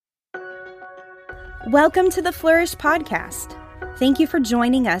Welcome to the Flourish Podcast. Thank you for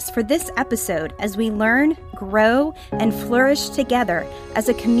joining us for this episode as we learn, grow, and flourish together as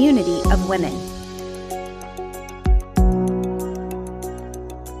a community of women.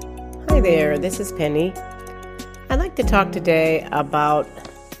 Hi there, this is Penny. I'd like to talk today about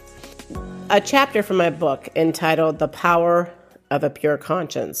a chapter from my book entitled The Power of a Pure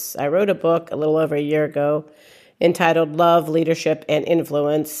Conscience. I wrote a book a little over a year ago entitled Love, Leadership, and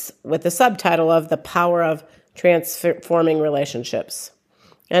Influence, with the subtitle of The Power of Transforming Relationships.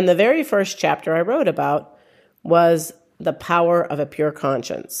 And the very first chapter I wrote about was the power of a pure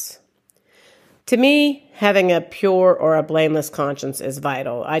conscience. To me, having a pure or a blameless conscience is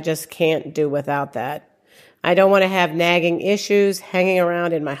vital. I just can't do without that. I don't want to have nagging issues hanging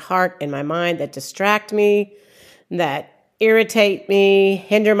around in my heart and my mind that distract me, that irritate me,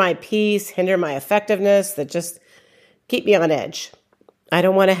 hinder my peace, hinder my effectiveness, that just keep me on edge. I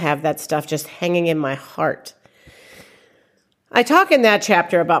don't want to have that stuff just hanging in my heart. I talk in that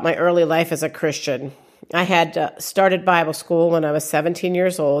chapter about my early life as a Christian. I had started Bible school when I was 17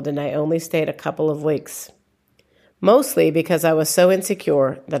 years old, and I only stayed a couple of weeks, mostly because I was so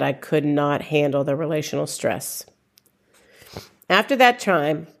insecure that I could not handle the relational stress. After that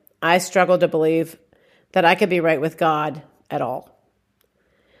time, I struggled to believe that I could be right with God at all.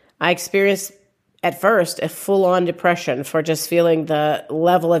 I experienced at first a full-on depression for just feeling the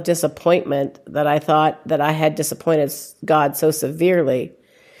level of disappointment that I thought that I had disappointed God so severely.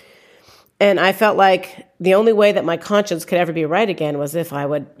 And I felt like the only way that my conscience could ever be right again was if I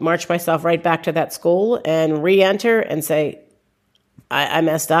would march myself right back to that school and re-enter and say, I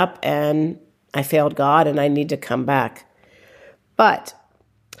messed up and I failed God and I need to come back. But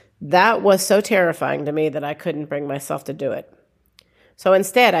that was so terrifying to me that I couldn't bring myself to do it. So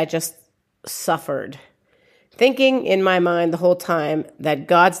instead, I just suffered, thinking in my mind the whole time that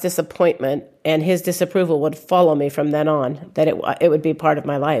God's disappointment and his disapproval would follow me from then on, that it would be part of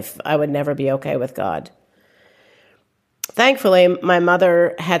my life. I would never be okay with God. Thankfully, my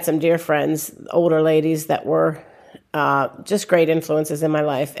mother had some dear friends, older ladies that were just great influences in my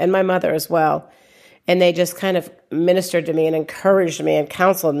life, and my mother as well. And they just kind of ministered to me and encouraged me and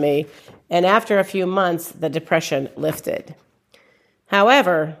counseled me. And after a few months, the depression lifted.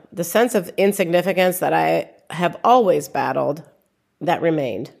 However, the sense of insignificance that I have always battled, that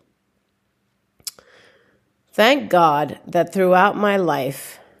remained. Thank God that throughout my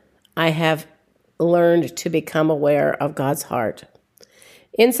life, I have learned to become aware of God's heart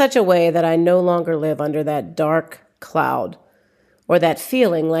in such a way that I no longer live under that dark cloud or that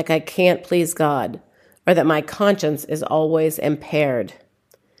feeling like I can't please God or that my conscience is always impaired.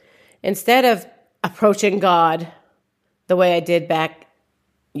 Instead of approaching God the way I did back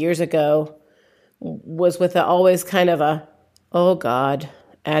years ago, was with always kind of a, oh God,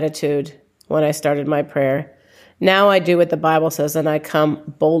 attitude when I started my prayer. Now I do what the Bible says, and I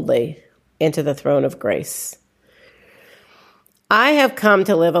come boldly into the throne of grace. I have come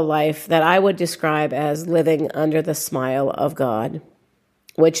to live a life that I would describe as living under the smile of God,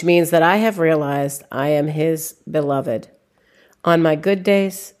 which means that I have realized I am his beloved on my good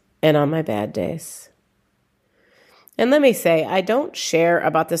days and on my bad days. And let me say, I don't share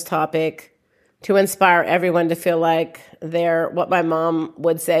about this topic to inspire everyone to feel like they're, what my mom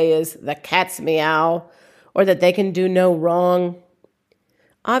would say is the cat's meow, or that they can do no wrong.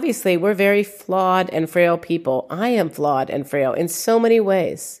 Obviously, we're very flawed and frail people. I am flawed and frail in so many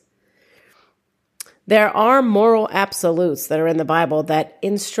ways. There are moral absolutes that are in the Bible that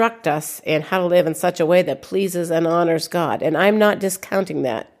instruct us in how to live in such a way that pleases and honors God. And I'm not discounting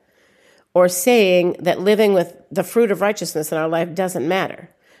that or saying that living with the fruit of righteousness in our life doesn't matter.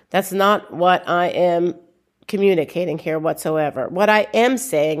 That's not what I am communicating here whatsoever. What I am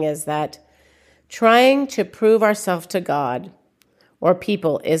saying is that trying to prove ourselves to God or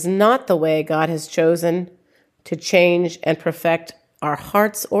people is not the way God has chosen to change and perfect our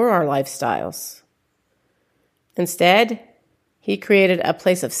hearts or our lifestyles. Instead, he created a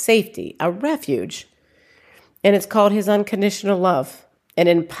place of safety, a refuge, and it's called his unconditional love, and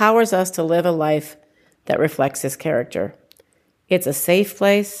empowers us to live a life that reflects his character. It's a safe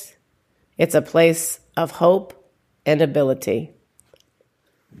place. It's a place of hope and ability.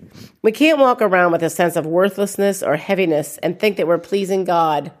 We can't walk around with a sense of worthlessness or heaviness and think that we're pleasing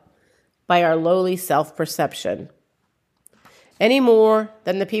God by our lowly self-perception, any more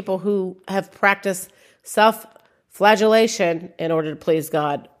than the people who have practiced self-flagellation in order to please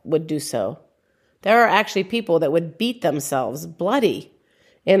God would do so. There are actually people that would beat themselves bloody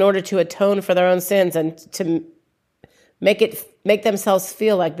in order to atone for their own sins and to make themselves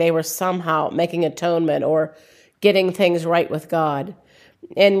feel like they were somehow making atonement or getting things right with God.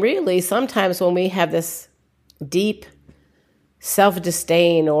 And really, sometimes when we have this deep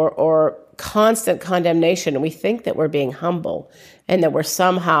self-disdain or constant condemnation, we think that we're being humble and that we're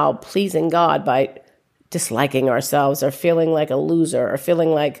somehow pleasing God by disliking ourselves or feeling like a loser or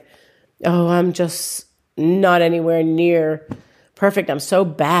feeling like, oh, I'm just not anywhere near perfect. I'm so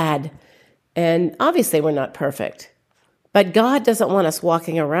bad. And obviously we're not perfect, but God doesn't want us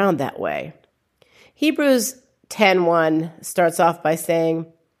walking around that way. Hebrews 10:1 starts off by saying,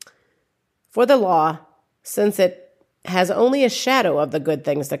 "For the law, since it has only a shadow of the good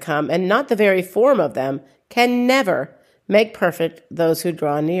things to come and not the very form of them, can never make perfect those who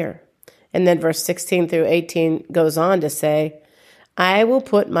draw near." And then verse 16 through 18 goes on to say, "I will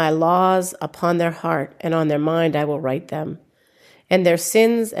put my laws upon their heart, and on their mind I will write them. And their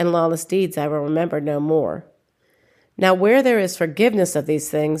sins and lawless deeds I will remember no more. Now where there is forgiveness of these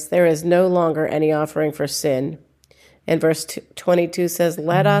things, there is no longer any offering for sin." And verse 22 says,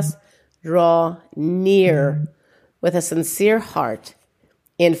 "Let us draw near with a sincere heart,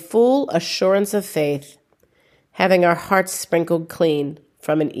 in full assurance of faith, having our hearts sprinkled clean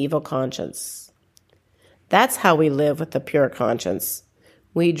from an evil conscience." That's how we live with a pure conscience.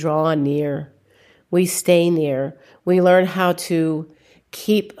 We draw near. We stay near. We learn how to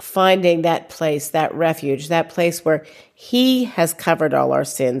keep finding that place, that refuge, that place where He has covered all our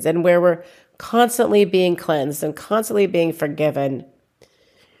sins and where we're constantly being cleansed and constantly being forgiven.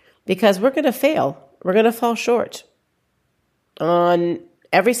 Because we're going to fail. We're going to fall short. On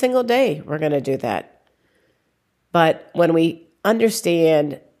every single day, we're going to do that. But when we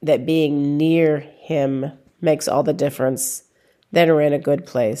understand that being near Him makes all the difference, then we're in a good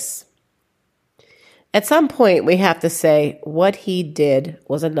place. At some point, we have to say what He did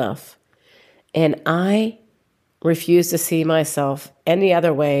was enough. And I refuse to see myself any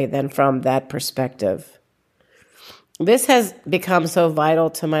other way than from that perspective. This has become so vital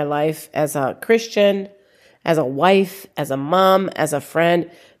to my life as a Christian, as a wife, as a mom, as a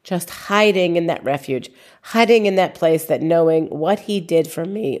friend, just hiding in that refuge, hiding in that place that knowing what He did for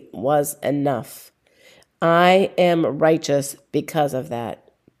me was enough. I am righteous because of that.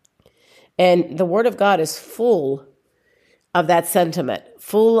 And the Word of God is full of that sentiment,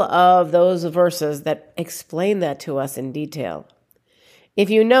 full of those verses that explain that to us in detail. If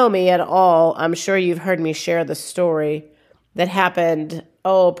you know me at all, I'm sure you've heard me share the story that happened,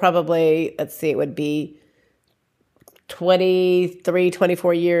 probably, it would be 23,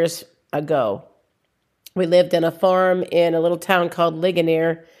 24 years ago. We lived in a farm in a little town called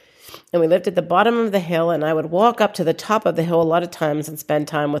Ligonier, and we lived at the bottom of the hill, and I would walk up to the top of the hill a lot of times and spend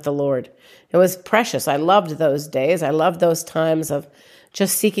time with the Lord. It was precious. I loved those days. I loved those times of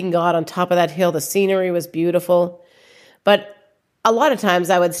just seeking God on top of that hill. The scenery was beautiful. But a lot of times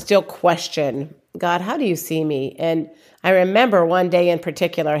I would still question, God, how do you see me? And I remember one day in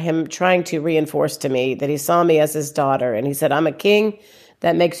particular, Him trying to reinforce to me that He saw me as His daughter. And He said, I'm a king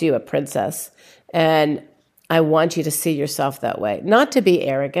that makes you a princess. And I want you to see yourself that way. Not to be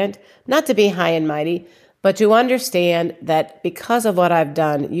arrogant, not to be high and mighty, but to understand that because of what I've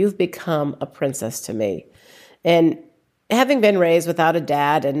done, you've become a princess to me. And having been raised without a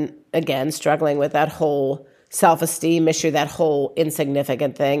dad and again, struggling with that whole self-esteem issue, that whole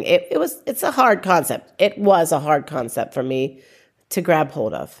insignificant thing, it's a hard concept. It was a hard concept for me to grab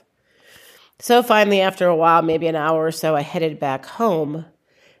hold of. So finally, after a while, maybe an hour or so, I headed back home.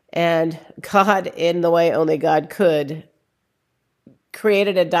 And God, in the way only God could,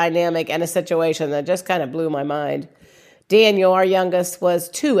 created a dynamic and a situation that just kind of blew my mind. Daniel, our youngest, was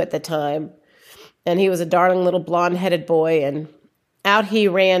 2 at the time, and he was a darling little blonde-headed boy, and out he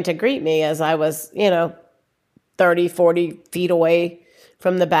ran to greet me as I was, 30, 40 feet away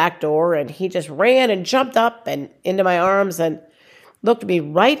from the back door, and he just ran and jumped up and into my arms and looked me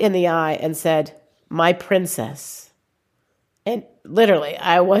right in the eye and said, "My princess." And literally,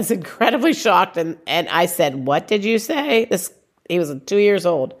 I was incredibly shocked, and I said, "What did you say?" He was 2 years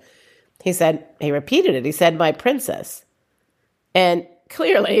old. He repeated it. He said, "My princess." And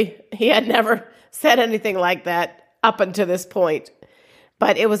clearly, he had never said anything like that up until this point.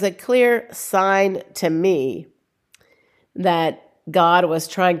 But it was a clear sign to me that God was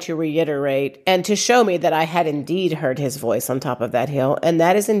trying to reiterate and to show me that I had indeed heard His voice on top of that hill, and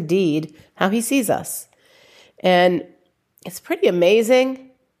that is indeed how He sees us. And it's pretty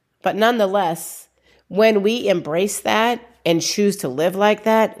amazing, but nonetheless, when we embrace that and choose to live like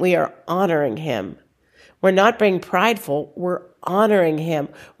that, we are honoring Him. We're not being prideful, we're honoring Him.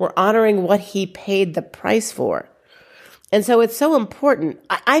 We're honoring what He paid the price for. And so it's so important.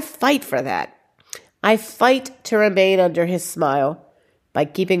 I fight for that. I fight to remain under His smile by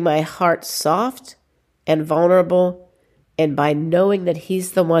keeping my heart soft and vulnerable and by knowing that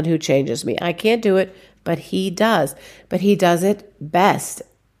he's the one who changes me. I can't do it, but he does. But he does it best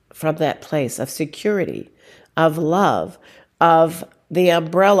from that place of security, of love, of the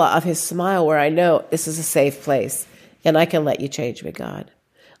umbrella of his smile, where I know this is a safe place and I can let you change me, God.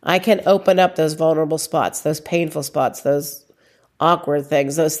 I can open up those vulnerable spots, those painful spots, those awkward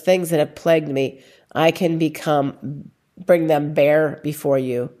things, those things that have plagued me. I can bring them bare before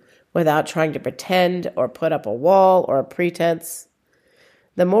you without trying to pretend or put up a wall or a pretense.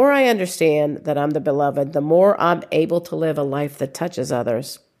 The more I understand that I'm the beloved, the more I'm able to live a life that touches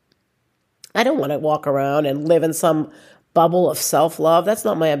others. I don't want to walk around and live in some bubble of self-love. That's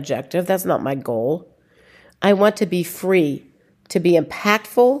not my objective. That's not my goal. I want to be free, to be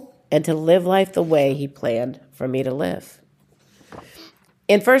impactful, and to live life the way he planned for me to live.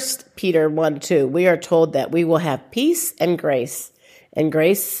 In 1 Peter 1:2, we are told that we will have peace and grace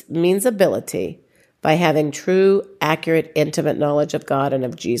means ability, by having true, accurate, intimate knowledge of God and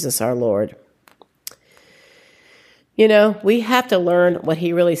of Jesus our Lord. You know, we have to learn what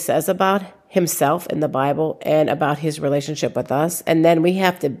he really says about himself in the Bible and about his relationship with us, and then we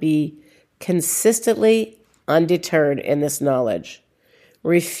have to be consistently undeterred in this knowledge,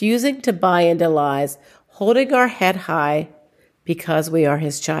 refusing to buy into lies, holding our head high because we are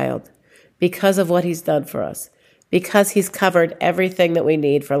his child, because of what he's done for us, because he's covered everything that we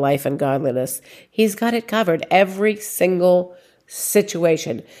need for life and godliness. He's got it covered, every single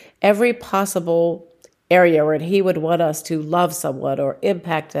situation, every possible area where he would want us to love someone or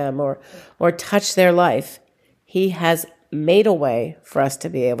impact them or touch their life. He has made a way for us to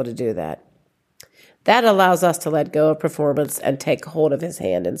be able to do that. That allows us to let go of performance and take hold of his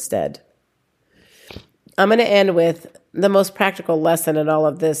hand instead. I'm going to end with the most practical lesson in all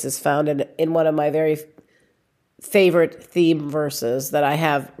of this is found in one of my very favorite theme verses that I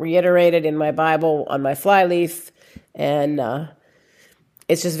have reiterated in my Bible on my flyleaf, and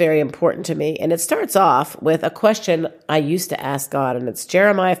it's just very important to me. And it starts off with a question I used to ask God, and it's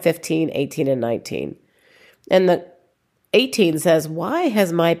Jeremiah 15, 18, and 19. And the 18 says, "Why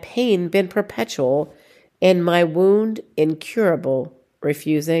has my pain been perpetual and my wound incurable,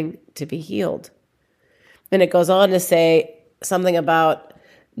 refusing to be healed?" And it goes on to say something about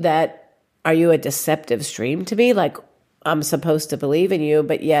that, are you a deceptive stream to me? Like I'm supposed to believe in you,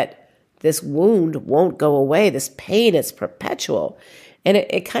 but yet this wound won't go away. This pain is perpetual. And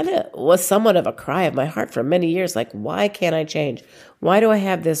it kind of was somewhat of a cry of my heart for many years. Like, why can't I change? Why do I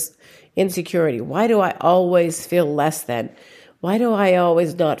have this insecurity? Why do I always feel less than? Why do I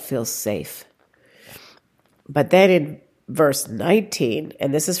always not feel safe? But then in verse 19,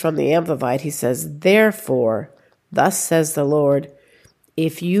 and this is from the Amplified, he says, "Therefore, thus says the Lord,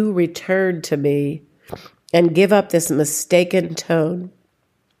 if you return to me and give up this mistaken tone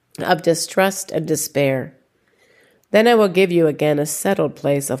of distrust and despair, then I will give you again a settled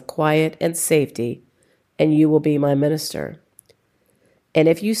place of quiet and safety, and you will be my minister. And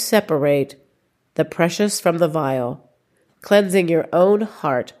if you separate the precious from the vile, cleansing your own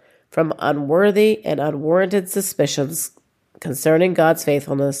heart from unworthy and unwarranted suspicions concerning God's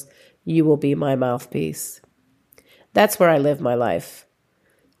faithfulness, you will be my mouthpiece." That's where I live my life,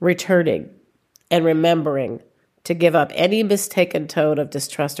 returning and remembering to give up any mistaken tone of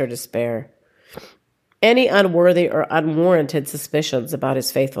distrust or despair, any unworthy or unwarranted suspicions about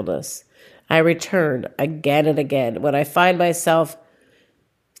his faithfulness. I return again and again when I find myself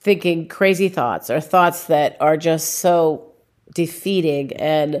thinking crazy thoughts or thoughts that are just so defeating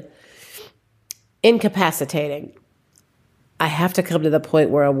and incapacitating. I have to come to the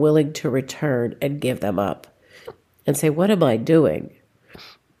point where I'm willing to return and give them up and say, what am I doing?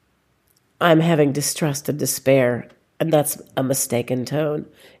 I'm having distrust and despair, and that's a mistaken tone.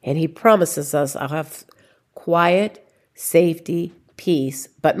 And he promises us I'll have quiet, safety, peace,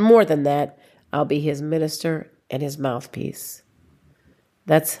 but more than that, I'll be his minister and his mouthpiece.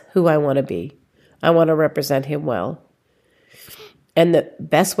 That's who I want to be. I want to represent him well. And the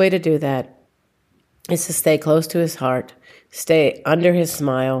best way to do that is to stay close to his heart, stay under his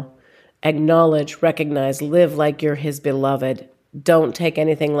smile, acknowledge, recognize, live like you're his beloved. Don't take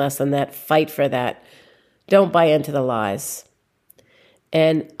anything less than that. Fight for that. Don't buy into the lies.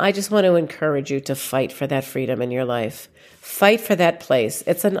 And I just want to encourage you to fight for that freedom in your life. Fight for that place.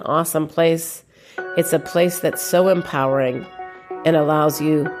 It's an awesome place. It's a place that's so empowering and allows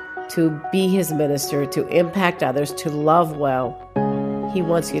you to be his minister, to impact others, to love well. He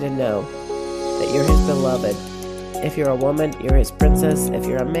wants you to know that you're his beloved. If you're a woman, you're his princess. If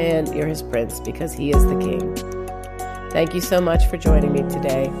you're a man, you're his prince, because he is the king. Thank you so much for joining me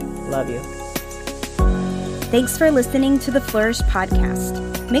today. Love you. Thanks for listening to the Flourish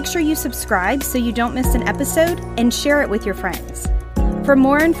Podcast. Make sure you subscribe so you don't miss an episode and share it with your friends. For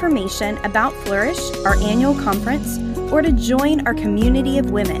more information about Flourish, our annual conference, or to join our community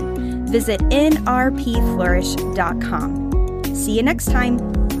of women, visit nrpflourish.com. See you next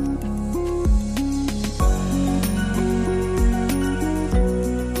time.